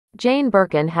Jane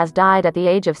Birkin has died at the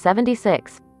age of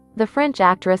 76. The French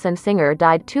actress and singer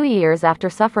died 2 years after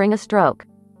suffering a stroke.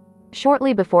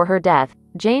 Shortly before her death,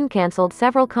 Jane cancelled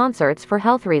several concerts for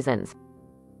health reasons.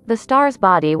 The star's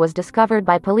body was discovered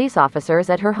by police officers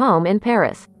at her home in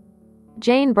Paris.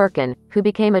 Jane Birkin, who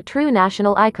became a true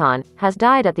national icon, has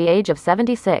died at the age of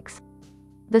 76.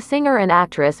 The singer and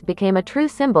actress became a true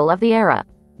symbol of the era.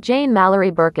 Jane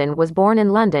Mallory Birkin was born in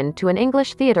London to an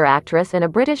English theatre actress and a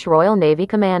British Royal Navy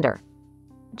commander.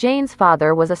 Jane's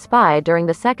father was a spy during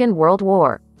the Second World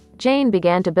War. Jane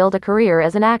began to build a career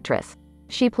as an actress.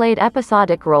 She played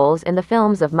episodic roles in the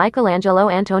films of Michelangelo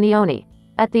Antonioni.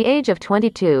 At the age of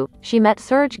 22, she met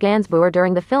Serge Gainsbourg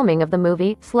during the filming of the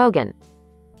movie Slogan.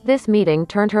 This meeting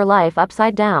turned her life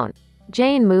upside down.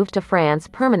 Jane moved to France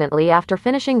permanently after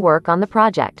finishing work on the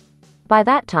project. By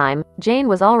that time, Jane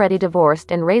was already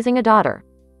divorced and raising a daughter.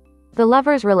 The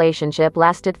lovers' relationship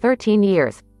lasted 13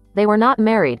 years. They were not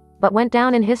married, but went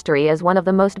down in history as one of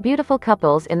the most beautiful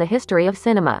couples in the history of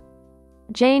cinema.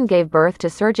 Jane gave birth to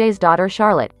Serge's daughter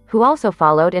Charlotte, who also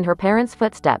followed in her parents'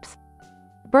 footsteps.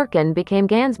 Birkin became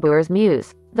Gainsbourg's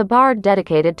muse, the bard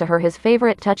dedicated to her his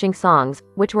favorite touching songs,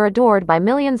 which were adored by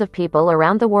millions of people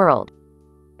around the world.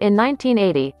 In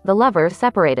 1980, the lovers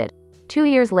separated. 2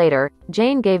 years later,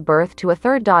 Jane gave birth to a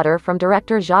third daughter from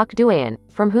director Jacques Drouin,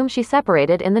 from whom she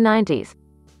separated in the 90s.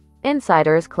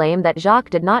 Insiders claim that Jacques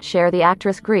did not share the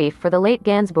actress' grief for the late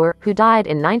Gainsbourg, who died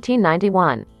in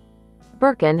 1991.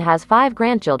 Birkin has 5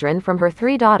 grandchildren from her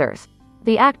 3 daughters.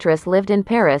 The actress lived in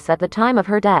Paris at the time of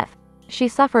her death. She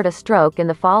suffered a stroke in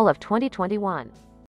the fall of 2021.